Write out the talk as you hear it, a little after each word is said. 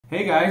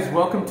Hey guys,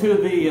 welcome to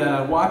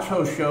the Watch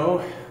Ho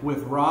Show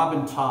with Rob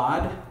and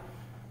Todd.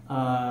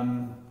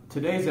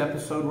 Today's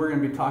episode we're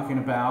going to be talking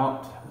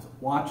about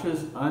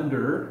watches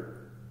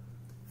under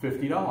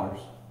 $50.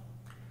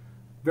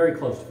 Very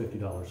close to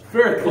 $50.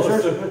 Very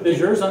close. Is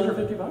yours under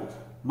 50 bucks?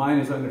 Mine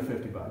is under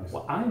 $50.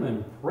 Well, I'm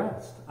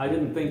impressed. I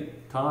didn't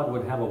think Todd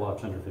would have a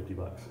watch under 50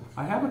 bucks.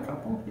 I have a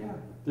couple, yeah.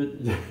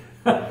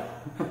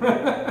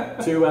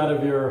 2 out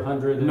of your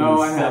 171. No,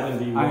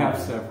 I have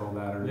several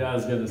that are. Yeah, I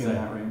was going to say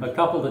a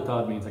couple to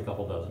Todd means a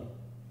couple dozen.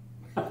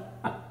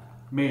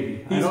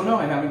 Maybe. I don't know.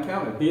 I haven't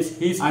counted.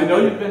 He's I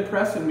know you've been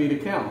pressing me to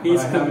count.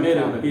 He's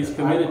committed. He's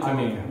committed to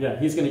me. Okay. Yeah,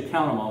 he's going to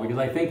count them all because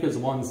I think his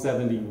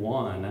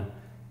 171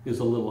 is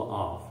a little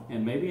off,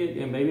 and maybe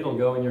it'll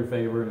go in your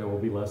favor, and it will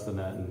be less than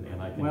that,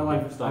 and I can. Well,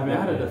 I've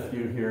added a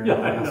few here in the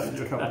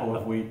last couple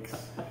of weeks.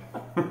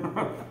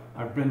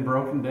 I've been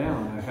broken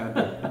down. I had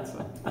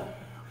to.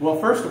 Well,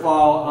 first of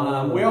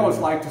all, we always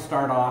like to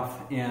start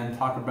off and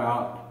talk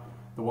about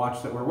the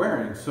watch that we're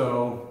wearing.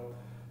 So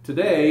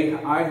today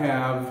I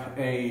have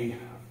a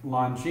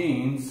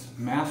Longines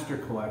Master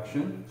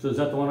Collection. So is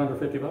that the one under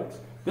 50 bucks?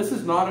 This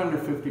is not under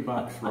 50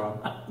 bucks,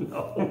 Rob.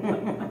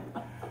 No.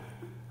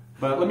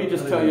 But let me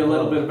just tell you a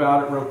little bit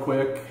about it real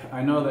quick.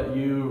 I know that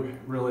you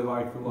really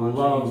like the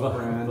Longines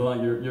brand.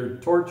 You're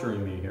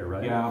torturing me here,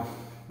 right? Yeah.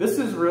 This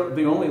is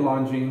the only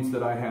Longines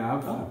that I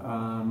have.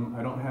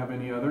 I don't have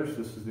any others.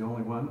 This is the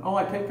only one. Oh,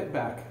 I take it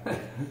back.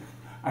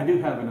 I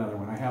do have another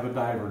one. I have a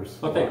Divers.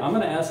 Okay, I'm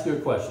going to ask you a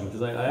question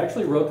because I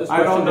actually wrote this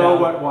question down. I don't know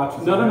down. what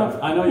watches No,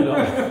 I know you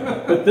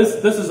don't. But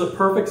this is a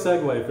perfect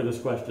segue for this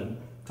question.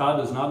 Todd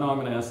does not know I'm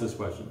going to ask this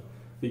question.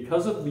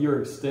 Because of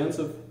your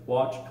extensive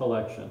watch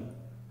collection,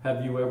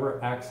 have you ever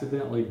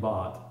accidentally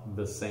bought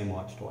the same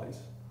watch twice?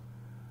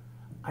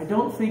 I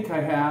don't think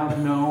I have,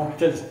 no.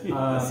 Just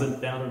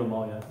hasn't counted them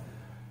all yet.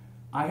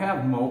 I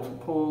have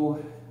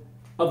multiple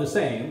of the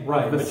same,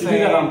 right? But you do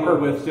that on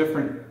purpose with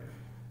different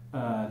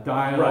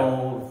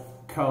dial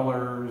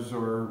colors,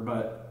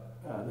 but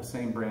the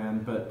same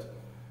brand.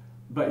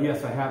 But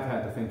yes, I have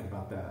had to think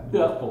about that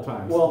multiple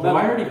times. Well, do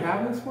I already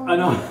have this one? I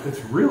know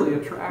it's really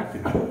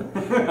attractive,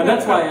 and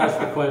that's why I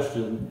asked the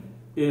question.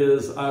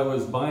 I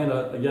was buying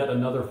yet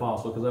another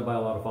fossil because I buy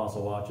a lot of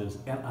fossil watches,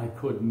 and I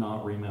could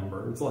not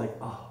remember. It's like,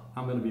 oh,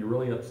 I'm going to be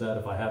really upset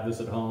if I have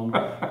this at home.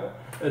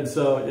 And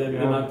so,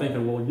 and I'm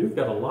thinking, well, you've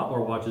got a lot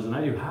more watches than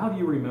I do. How do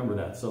you remember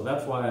that? So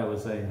that's why I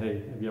was saying,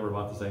 hey, have you ever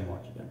bought the same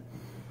watch again?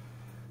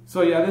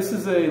 So yeah, this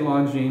is a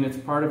Longines. It's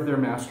part of their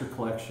master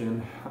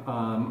collection.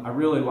 I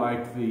really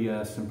like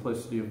the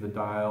simplicity of the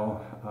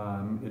dial.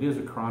 It is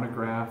a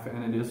chronograph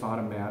and it is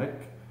automatic.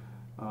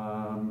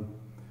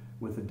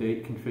 With a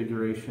date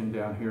configuration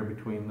down here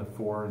between the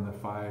 4 and the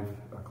 5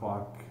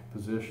 o'clock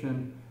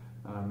position.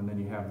 And then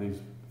you have these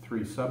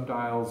 3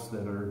 subdials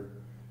that are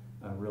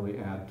really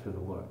add to the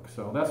look.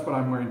 So that's what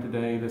I'm wearing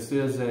today. This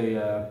is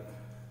a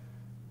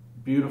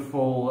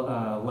beautiful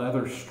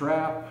leather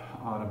strap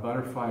on a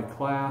butterfly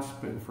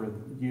clasp. And for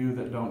you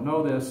that don't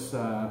know this,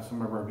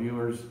 some of our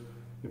viewers,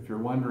 if you're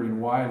wondering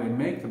why they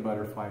make the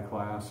butterfly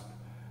clasp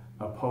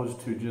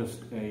opposed to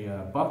just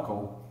a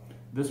buckle,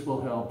 this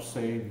will help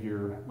save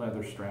your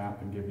leather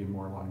strap and give you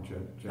more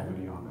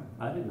longevity on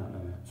it. I did not know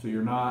that. So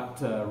you're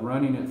not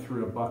running it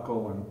through a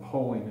buckle and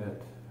pulling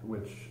it,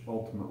 which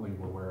ultimately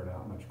will wear it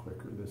out much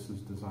quicker. This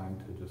is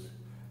designed to just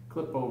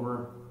clip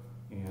over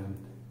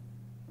and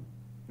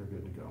you're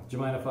good to go. Do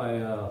you mind if I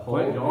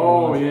hold it?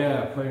 Oh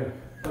yeah, play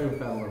with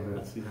that a little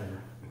bit. See how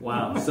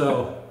wow.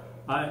 So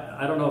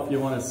I don't know if you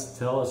want to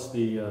tell us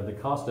the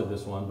cost of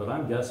this one, but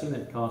I'm guessing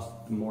it cost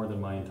more than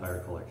my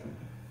entire collection.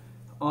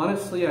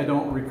 Honestly, I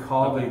don't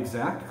recall the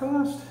exact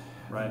cost,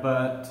 right?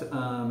 But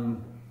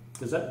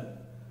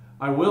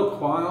I will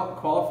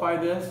qualify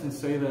this and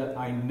say that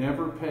I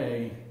never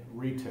pay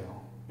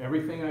retail.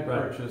 Everything I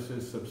purchase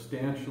is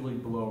substantially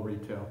below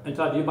retail. And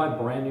Todd, do you buy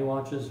brand new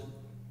watches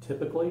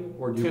typically,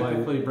 or do you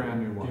typically brand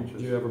new watches?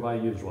 Do you ever buy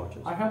used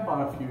watches? I have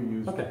bought a few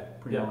used. Okay,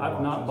 yeah,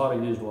 I've not bought a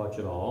used watch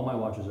at all. All my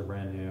watches are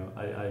brand new.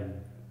 I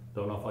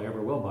don't know if I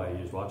ever will buy a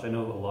used watch. I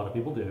know a lot of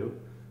people do.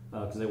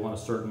 Because they want a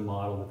certain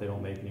model that they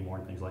don't make anymore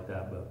and things like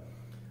that. But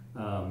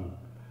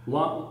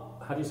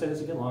how do you say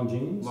this again?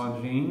 Longines?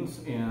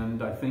 Longines,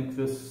 and I think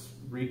this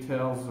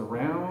retails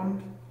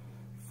around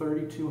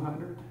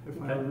 $3,200,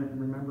 if I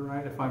remember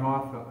right. If I'm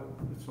off,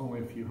 it's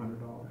only a few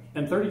 $100.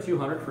 And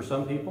 $3,200 for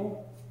some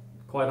people,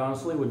 quite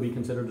honestly, would be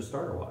considered a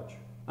starter watch.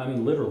 I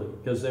mean, literally,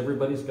 because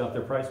everybody's got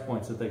their price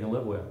points that they can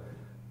live with.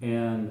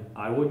 And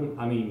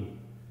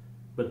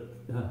but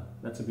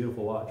that's a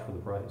beautiful watch for the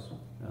price,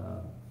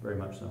 very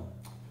much so.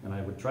 And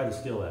I would try to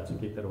steal that, so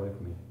keep that away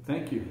from me.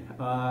 Thank you.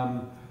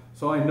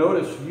 So I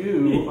noticed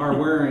you are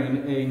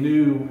wearing a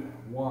new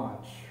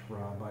watch,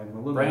 Rob. I'm a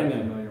little bit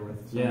familiar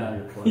with some of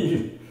your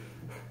collection.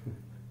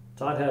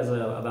 Todd has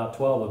about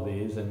 12 of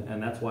these,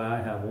 and that's why I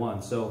have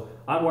one. So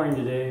I'm wearing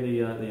today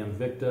the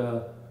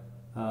Invicta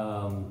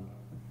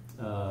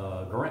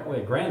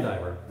Grand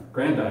Diver.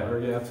 Grand Diver,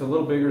 yeah, it's a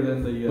little bigger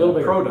than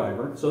the Pro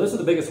Diver. So this is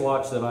the biggest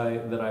watch that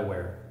I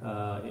wear,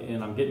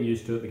 and I'm getting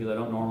used to it because I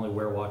don't normally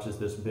wear watches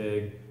this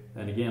big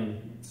And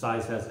again,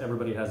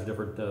 everybody has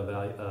different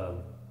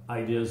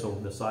ideas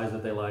of the size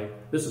that they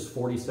like. This is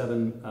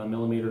 47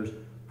 millimeters,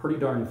 pretty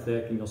darn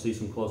thick, and you'll see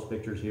some close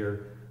pictures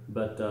here.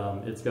 But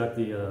it's got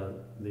the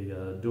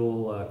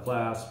dual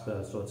clasp,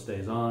 so it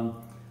stays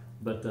on.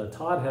 But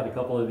Todd had a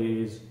couple of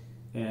these,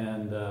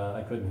 and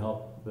I couldn't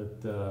help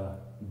but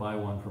buy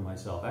one for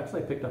myself.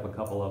 Actually, I picked up a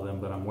couple of them,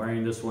 but I'm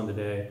wearing this one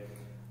today.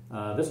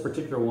 This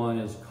particular one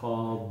is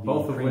called the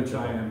Both of which Creamsicle.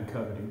 I am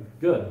coveting.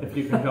 Good. If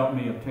you can help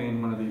me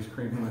obtain one of these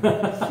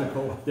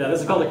creamsicle. Yeah,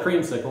 this is called a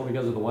Creamsicle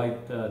because of the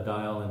white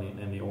dial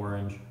and the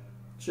orange.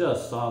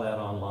 Just saw that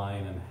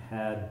online and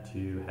had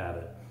to have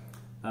it.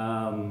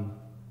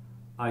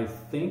 I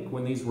think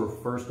when these were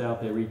first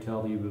out, they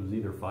retailed it was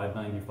either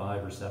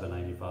 $5.95 or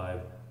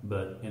 $7.95.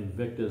 But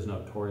Invicta is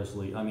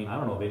notoriously, I mean, I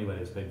don't know if anybody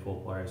has paid full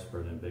price for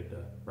an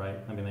Invicta, right?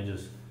 I mean, they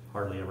just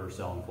hardly ever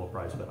sell them full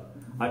price. But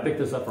I picked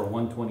this up for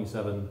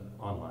 $127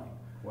 online.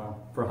 Wow.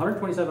 For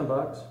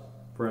 $127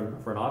 for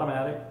an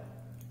automatic,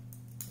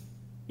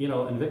 you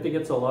know, Invicta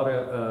gets a lot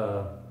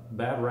of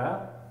bad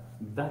rap.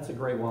 That's a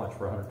great watch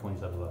for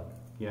 $127.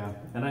 Yeah.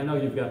 And I know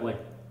you've got like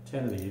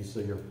 10 of these,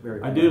 so you're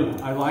very. I do.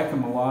 I like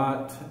them a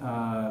lot.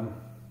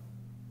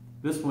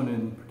 This one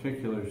in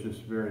particular is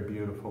just very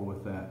beautiful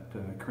with that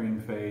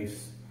cream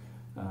face,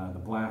 the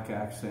black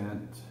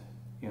accent,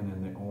 and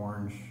then the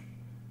orange.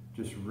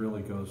 Just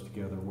really goes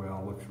together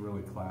well. Looks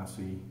really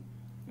classy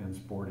and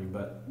sporty.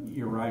 But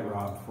you're right,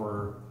 Rob.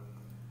 For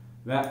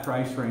that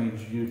price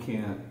range, you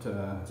can't.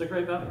 It's a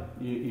great value.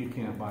 You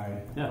can't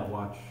buy Yeah. a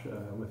watch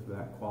with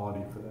that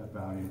quality for that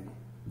value.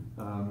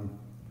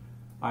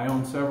 I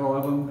own several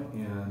of them,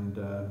 and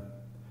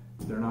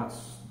they're not.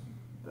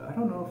 I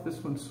don't know if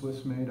this one's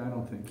Swiss made. I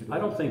don't think it is. I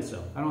don't think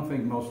so. I don't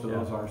think most of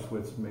those are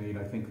Swiss made.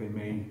 I think they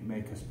may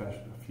make a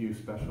few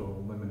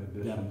special limited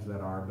editions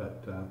that are,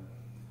 but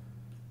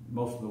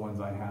most of the ones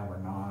I have are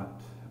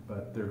not.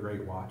 But they're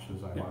great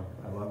watches. I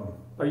love them.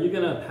 Are you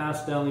going to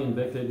pass down the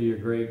Invicta to your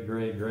great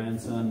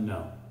grandson?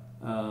 No.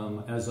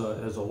 As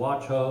a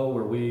watch hoe,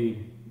 where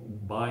we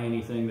buy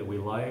anything that we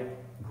like,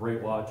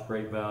 great watch,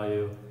 great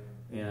value,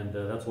 and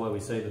that's why we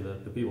say to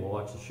the people who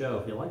watch the show,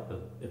 if you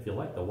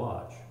like the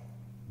watch,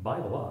 buy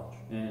the watch,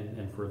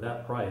 and for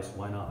that price,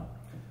 why not?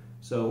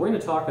 So we're going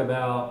to talk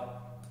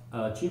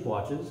about cheap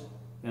watches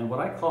and what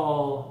I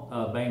call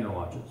banger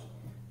watches.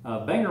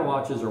 Banger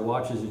watches are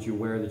watches that you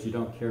wear that you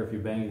don't care if you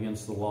bang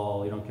against the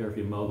wall, you don't care if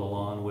you mow the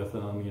lawn with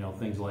them, you know,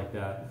 things like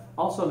that.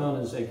 Also known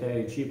as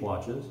AKA cheap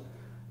watches.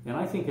 And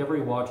I think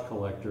every watch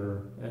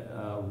collector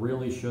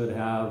really should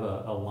have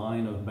a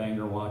line of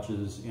banger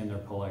watches in their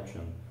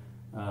collection.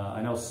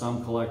 I know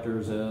some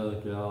collectors, you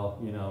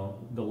know,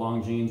 the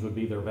Longines would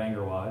be their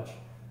banger watch.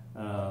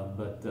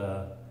 But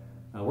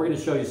we're going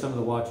to show you some of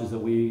the watches that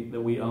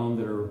we own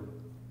that are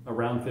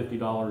around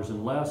 $50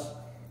 and less,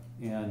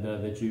 and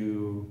that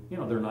you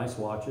know, they're nice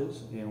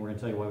watches, and we're going to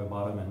tell you why we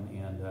bought them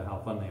and how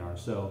fun they are.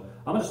 So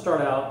I'm going to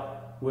start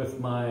out with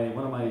one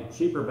of my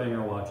cheaper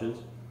banger watches.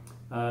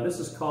 This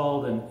is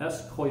called an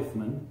S.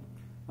 Coifman.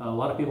 A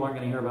lot of people aren't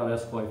going to hear about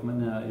S.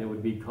 Coifman. It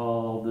would be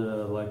called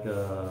like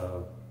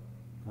a,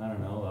 I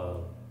don't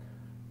know,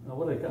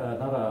 what do they call,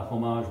 not a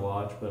homage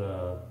watch,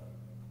 but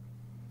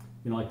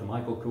you know, like the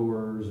Michael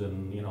Kors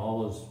and, you know,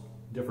 all those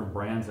different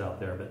brands out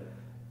there. But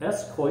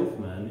S.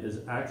 Coifman is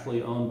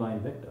actually owned by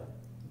Invicta.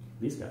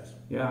 These guys.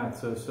 Yeah,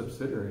 it's a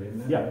subsidiary,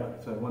 isn't it? Yeah.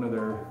 It's one of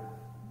their...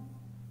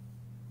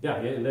 Yeah,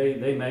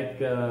 they make,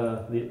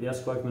 the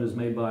S. Coifman is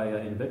made by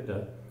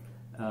Invicta,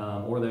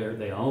 or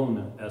they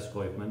own S.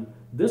 Coifman.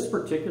 This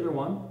particular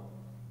one,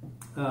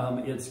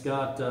 it's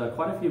got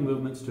quite a few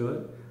movements to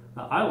it.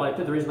 I liked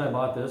it. The reason I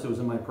bought this, it was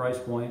in my price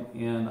point,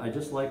 and I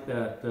just like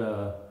that,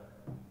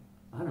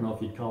 I don't know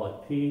if you'd call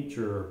it peach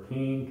or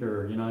pink,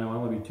 or, you know, I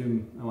want to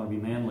be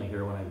manly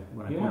here when I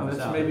point this out. Yeah,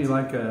 that's maybe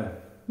like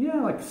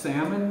like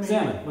salmon.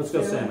 Salmon. Let's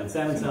go salmon.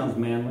 Salmon sounds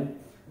manly.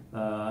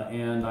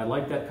 And I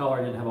like that color.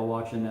 I didn't have a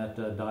watch in that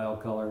dial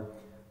color.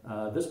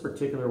 This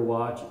particular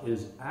watch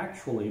is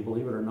actually,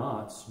 believe it or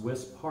not,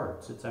 Swiss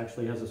parts. It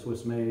actually has a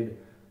Swiss-made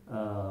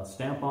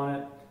stamp on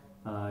it.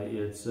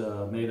 It's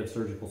made of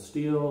surgical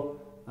steel.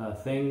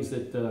 Things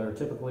that are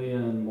typically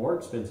in more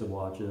expensive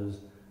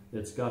watches.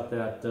 It's got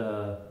that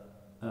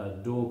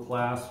dual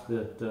clasp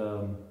that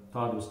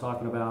Todd was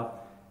talking about.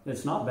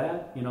 It's not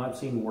bad. You know, I've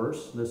seen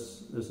worse.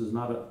 This is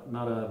not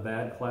a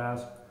bad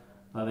clasp.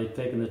 They've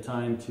taken the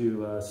time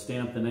to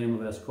stamp the name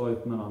of S.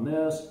 Coifman on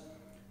this.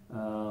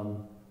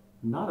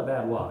 Not a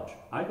bad watch.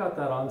 I got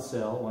that on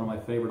sale, one of my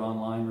favorite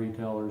online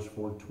retailers,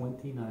 for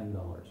 $29.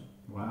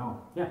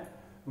 Wow. Yeah.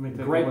 Let me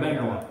take Great a look banger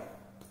at watch. that.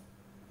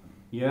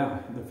 Yeah,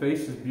 the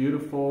face is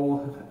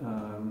beautiful.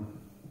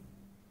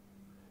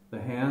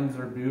 The hands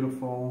are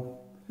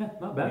beautiful. Yeah,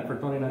 not bad for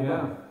 $29.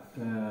 Yeah.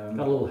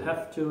 Got a little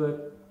heft to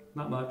it.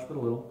 Not much, but a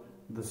little.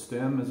 The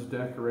stem is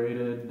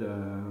decorated,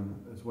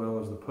 as well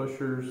as the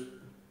pushers,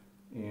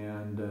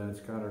 and it's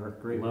got a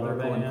great leather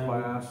buckle and band.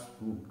 clasp,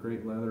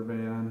 great leather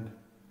band,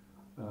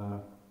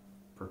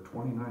 for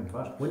 $29.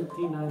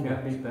 $29.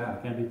 Can't beat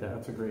that. Can't beat that.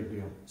 That's a great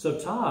deal. So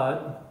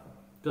Todd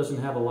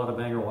doesn't have a lot of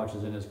banger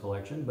watches in his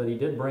collection, but he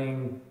did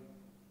bring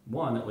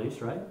one at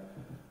least, right?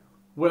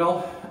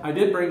 Well, I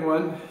did bring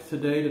one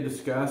today to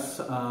discuss,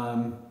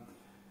 and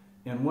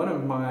one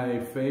of my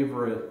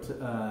favorite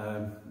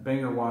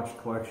banger watch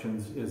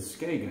collections is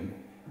Skagen.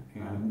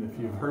 And if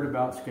you've heard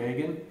about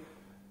Skagen,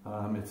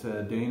 it's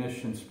a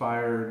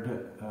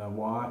Danish-inspired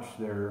watch.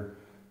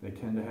 They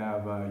tend to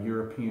have a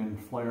European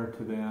flair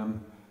to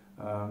them.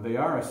 They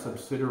are a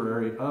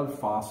subsidiary of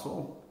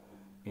Fossil,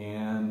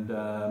 and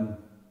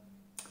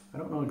I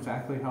don't know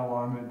exactly how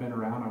long they've been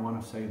around. I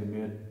want to say the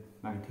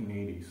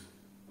mid-1980s,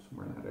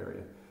 somewhere in that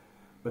area.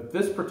 But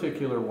this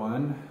particular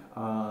one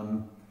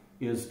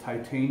is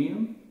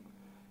titanium.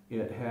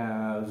 It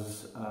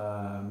has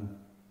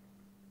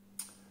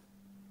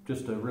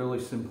just a really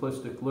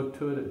simplistic look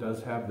to it. It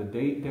does have the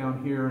date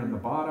down here in the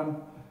bottom.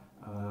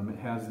 It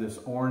has this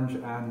orange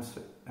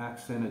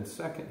accented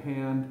second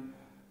hand.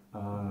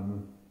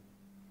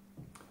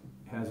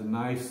 It has a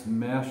nice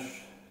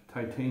mesh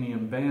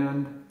titanium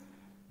band,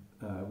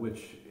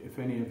 which if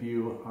any of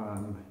you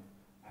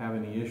have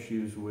any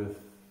issues with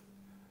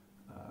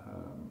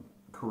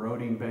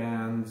corroding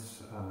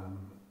bands,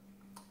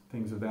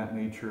 things of that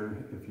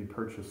nature, if you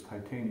purchase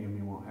titanium,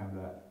 you won't have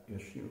that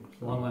issue.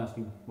 So, Long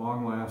lasting.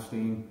 Long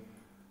lasting.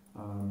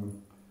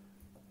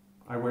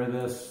 I wear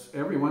this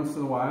every once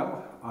in a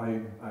while.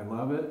 I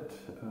love it,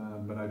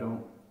 but I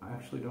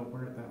actually don't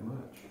wear it that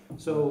much.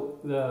 So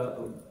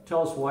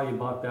tell us why you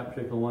bought that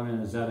particular one,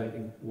 and is that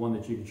one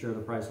that you can share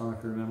the price on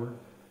if you remember?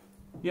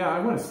 Yeah, I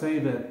want to say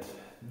that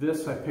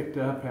this I picked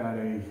up at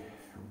a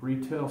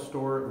retail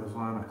store. It was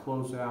on a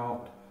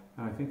closeout,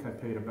 and I think I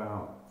paid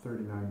about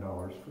 $39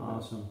 for this.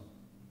 Awesome.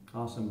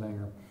 Awesome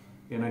banger.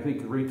 And I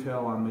think the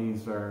retail on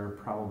these are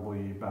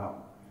probably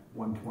about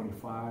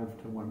 $125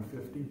 to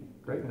 $150.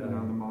 Great. Depending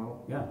on the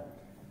model. Yeah.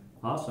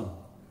 Awesome.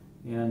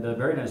 And a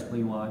very nice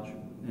clean watch.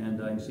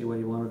 And I can see why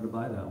you wanted to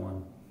buy that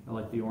one. I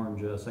like the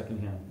orange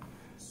secondhand.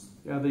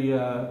 Yeah,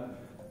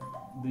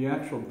 the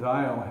actual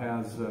dial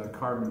has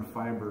carbon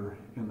fiber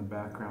in the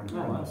background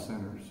here in the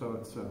center, so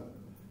it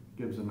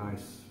gives a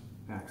nice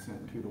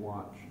accent to the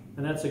watch.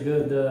 And that's a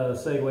good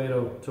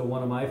segue to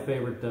one of my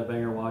favorite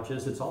banger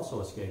watches. It's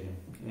also a Skagen.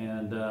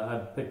 And I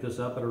picked this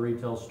up at a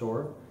retail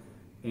store.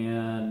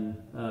 And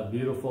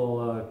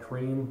beautiful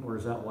cream, or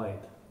is that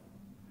white?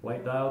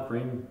 White dial,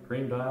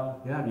 cream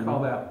dial. Yeah, I'd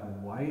call that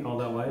white. Call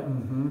that white?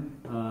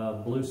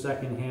 Mm-hmm. Blue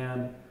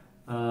secondhand.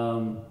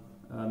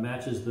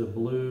 Matches the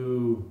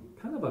blue,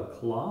 kind of a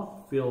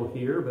cloth feel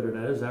here, but it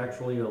is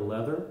actually a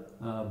leather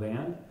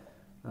band.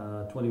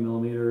 20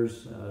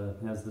 millimeters,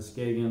 has the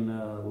Skagen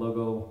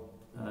logo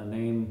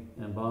name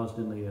embossed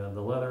in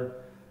the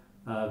leather.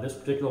 This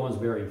particular one's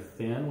very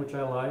thin, which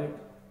I like,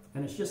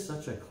 and it's just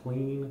such a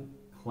clean,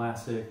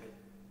 classic,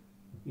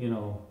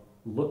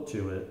 look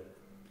to it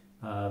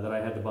that I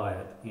had to buy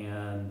it.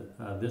 And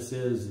this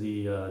is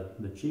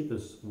the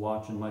cheapest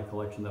watch in my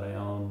collection that I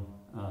own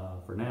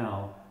for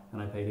now,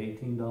 and I paid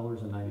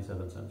 $18.97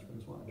 for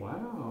this watch.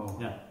 Wow.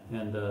 Yeah,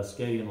 and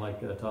Skagen, like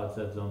Todd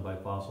said, is owned by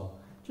Fossil.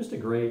 Just a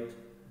great,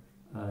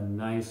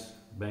 nice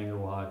banger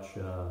watch.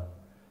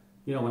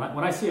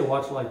 When I see a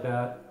watch like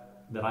that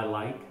I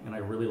like, and I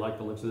really like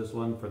the looks of this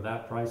one, for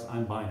that price,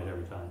 I'm buying it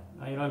every time.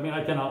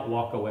 I cannot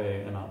walk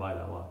away and not buy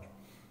that watch.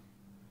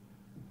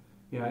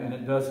 Yeah, and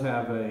it does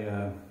have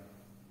a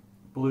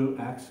blue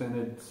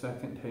accented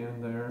second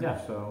hand there. Yeah.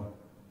 So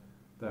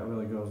that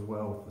really goes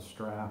well with the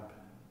strap.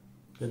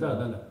 It does,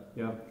 doesn't it?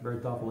 Yep. Very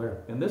thoughtful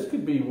there. And this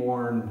could be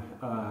worn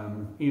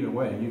either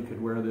way. You could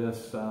wear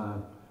this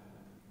on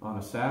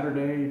a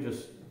Saturday,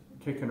 just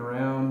kicking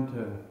around,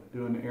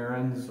 doing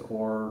errands,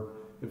 or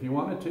if you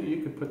wanted to,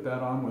 you could put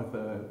that on with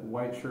a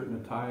white shirt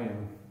and a tie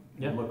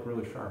and look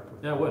really sharp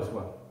with it would as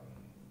well.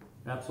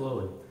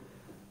 Absolutely.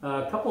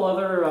 A couple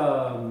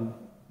other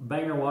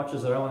banger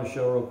watches that I want to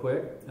show real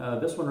quick.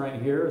 This one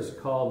right here is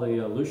called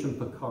a Lucien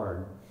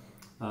Piccard.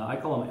 I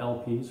call them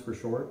LPs for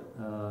short,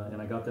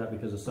 and I got that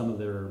because of some of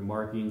their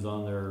markings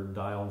on their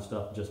dial and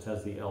stuff just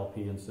has the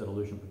LP instead of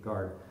Lucien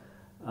Piccard.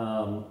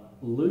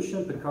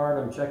 Lucien Piccard,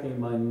 I'm checking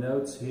my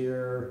notes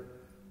here,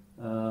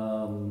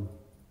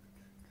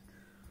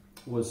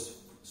 was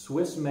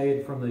Swiss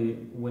made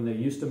when they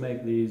used to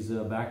make these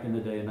back in the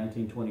day in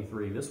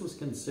 1923. This was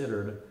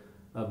considered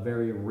a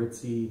very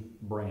ritzy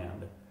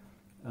brand.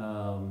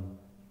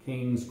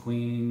 Kings,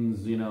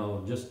 queens,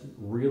 just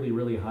really,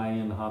 really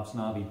high-end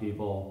hobsnobby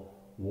people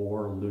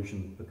wore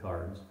Lucien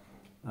Piccards.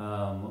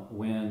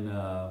 When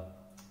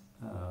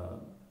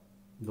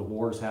the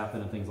wars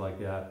happened and things like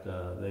that,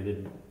 I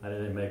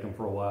didn't make them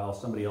for a while.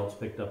 Somebody else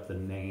picked up the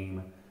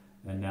name,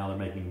 and now they're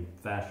making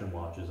fashion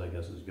watches, I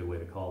guess is a good way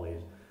to call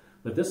these.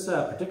 But this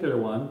particular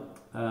one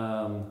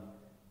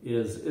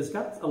it's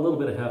got a little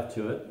bit of heft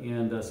to it,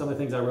 and some of the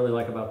things I really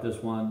like about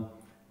this one,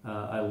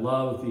 I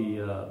love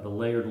the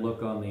layered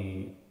look on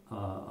the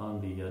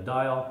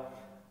dial.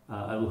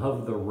 I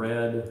love the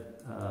red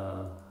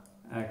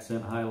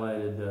accent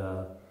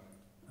highlighted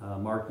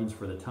markings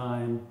for the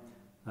time.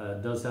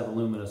 It does have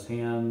luminous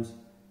hands,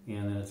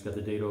 and then it's got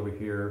the date over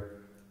here.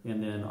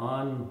 And then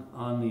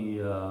on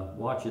the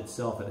watch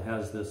itself, it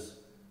has this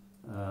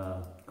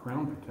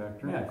crown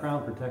protector. Yeah,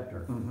 crown protector,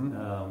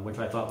 which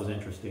I thought was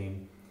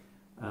interesting.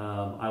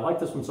 I like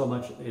this one so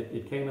much.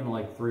 It came in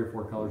like 3 or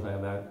 4 colors. I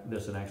have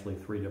this in actually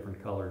 3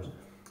 different colors.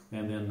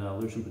 And then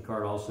Lucien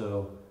Piccard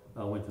also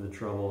went to the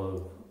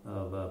trouble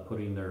of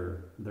putting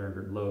their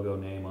logo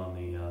name on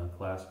the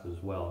clasp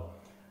as well.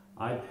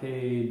 I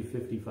paid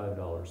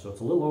 $55, so it's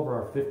a little over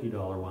our $50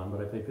 one,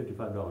 but I paid $55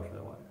 for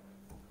that one.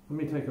 Let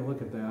me take a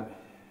look at that.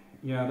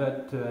 Yeah,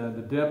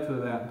 the depth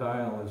of that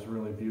dial is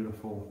really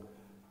beautiful,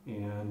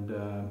 and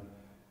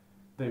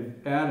they've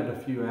added a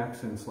few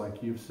accents,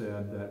 like you've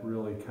said, that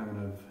really kind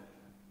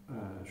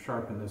of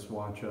sharpen this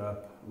watch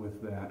up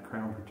with that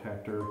crown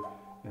protector,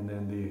 and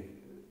then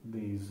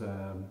these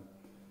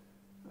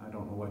I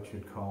don't know what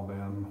you'd call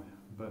them,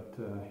 but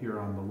here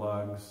on the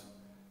lugs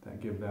that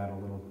give that a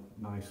little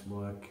nice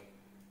look.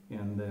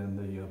 And then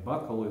the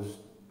buckle is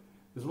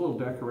a little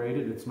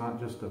decorated. It's not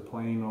just a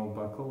plain old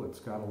buckle. It's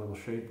got a little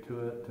shape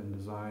to it and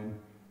design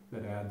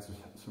that adds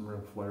some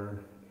real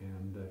flair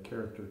and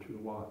character to the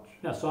watch.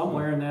 Yeah, so I'm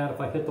wearing that. If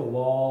I hit the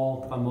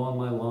wall, if I'm mowing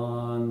my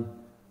lawn,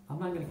 I'm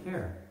not going to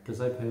care because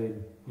I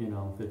paid, you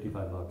know,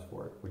 $55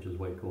 for it, which is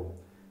way cool.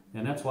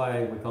 And that's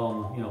why we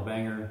call them, you know,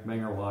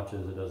 banger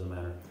watches. It doesn't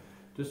matter.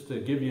 Just to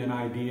give you an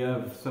idea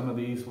of some of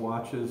these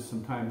watches,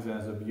 sometimes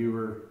as a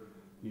viewer,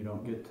 you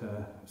don't get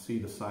to see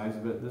the size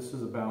of it. This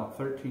is about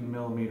 13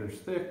 millimeters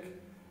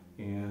thick,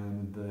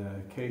 and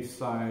the case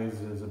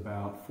size is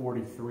about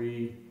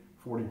 43,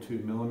 42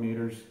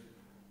 millimeters.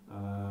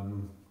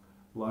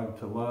 Lug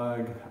to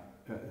lug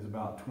is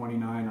about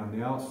 29 on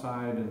the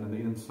outside, and then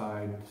the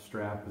inside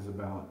strap is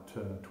about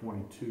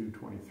 22,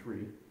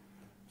 23.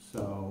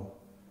 So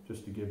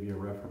just to give you a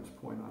reference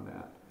point on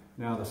that.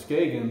 Now the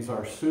Skagens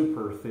are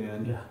super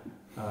thin.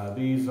 Yeah.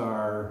 These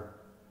are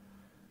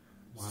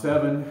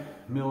 7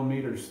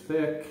 millimeters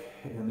thick,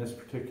 and this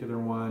particular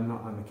one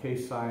on the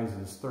case size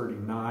is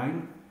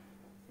 39,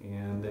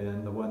 and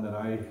then the one that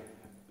I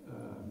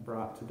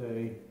brought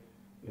today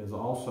is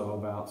also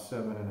about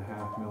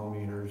 7.5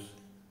 millimeters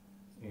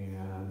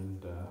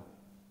and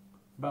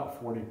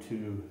about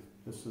 42.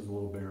 This is a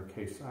little bigger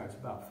case size,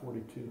 about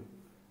 42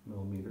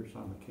 millimeters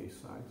on the case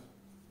size.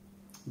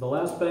 The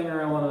last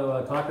banger I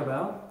want to talk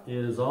about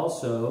is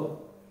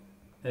also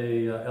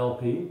a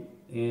LP.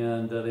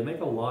 And they make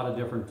a lot of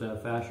different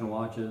fashion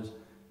watches.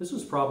 This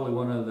was probably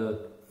one of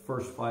the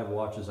first 5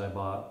 watches I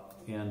bought.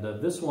 And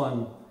this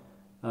one,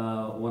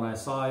 when I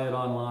saw it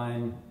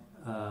online,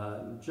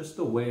 just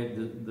the way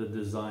the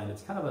design,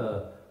 it's kind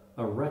of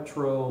a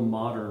retro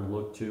modern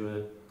look to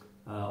it.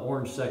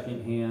 Orange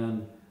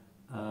secondhand,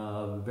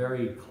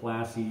 very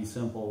classy,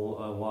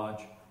 simple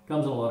watch.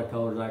 Comes in a lot of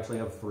colors. I actually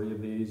have 3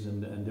 of these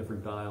and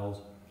different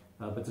dials.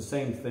 But the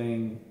same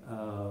thing.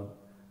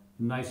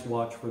 Nice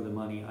watch for the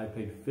money. I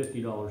paid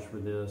 $50 for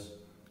this,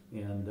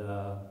 and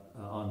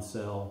on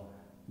sale,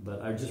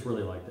 but I just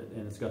really liked it.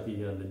 And it's got the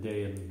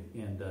day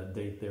and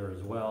date there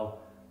as well.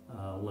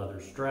 Leather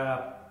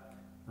strap.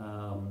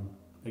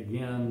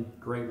 Again,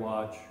 great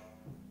watch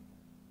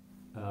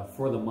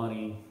for the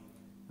money.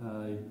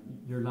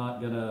 You're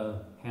not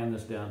gonna hand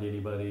this down to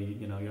anybody,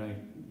 you know.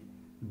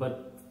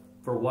 But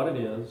for what it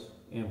is,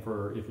 and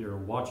for if you're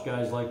watch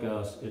guys like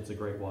us, it's a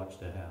great watch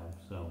to have.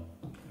 So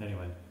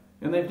anyway.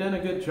 And they've done a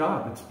good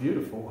job. It's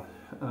beautiful.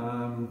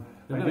 Isn't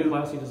that a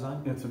classy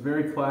design? It's a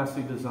very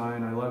classy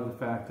design. I love the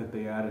fact that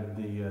they added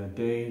the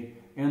day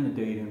and the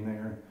date in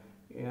there,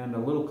 and a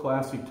little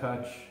classy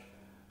touch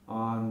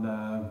on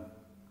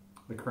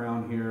the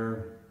crown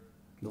here.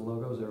 The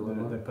logos, their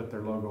logo. They put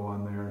their logo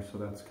on there, so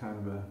that's kind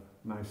of a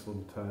nice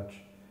little touch.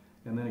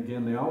 And then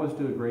again, they always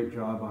do a great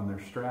job on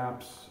their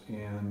straps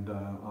and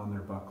on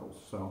their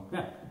buckles. So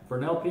yeah, for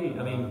an LP,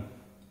 I mean.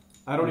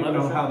 I don't even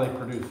know how they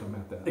produce them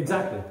at that.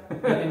 Exactly.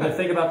 And to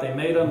think about, they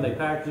made them, they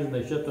packaged them,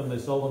 they shipped them, they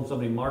sold them,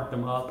 somebody marked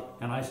them up,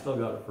 and I still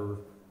got it for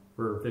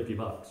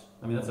 $50.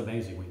 I mean, that's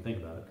amazing when you think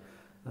about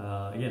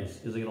it. Again,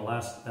 is it going to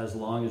last as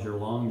long as your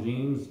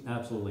Longines?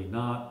 Absolutely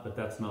not, but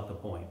that's not the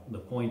point. The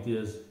point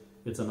is,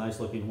 it's a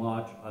nice looking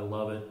watch. I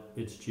love it.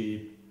 It's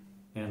cheap,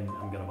 and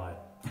I'm going to buy it.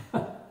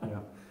 Yeah.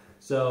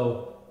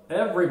 So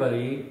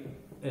everybody,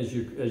 as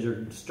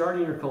you're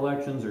starting your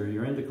collections or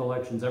you're into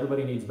collections,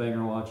 everybody needs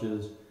banger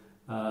watches.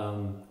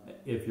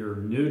 If you're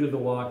new to the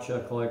watch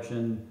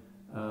collection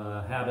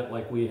habit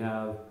like we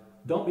have,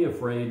 don't be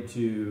afraid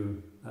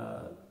to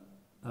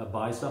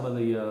buy some of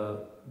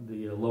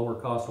the lower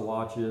cost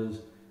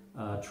watches.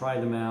 Try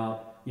them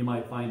out. You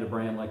might find a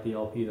brand like the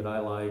LP that I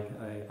like.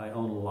 I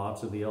own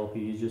lots of the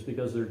LPs just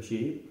because they're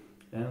cheap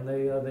and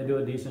they do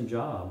a decent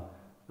job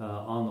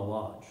on the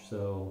watch.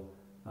 So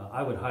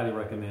I would highly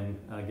recommend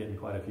getting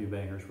quite a few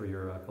bangers for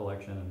your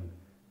collection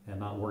and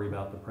not worry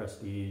about the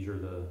prestige or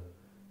the,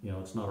 you know,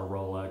 it's not a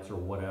Rolex or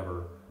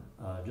whatever.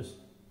 Just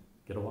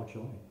get a watch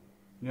you like.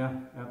 Yeah,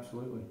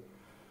 absolutely.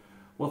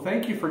 Well,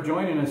 thank you for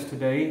joining us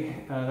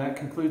today. That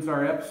concludes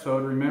our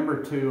episode.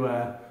 Remember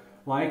to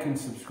like and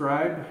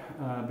subscribe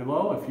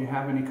below. If you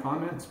have any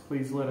comments,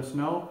 please let us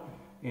know.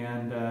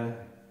 And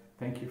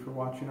thank you for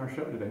watching our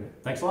show today.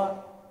 Thanks a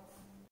lot.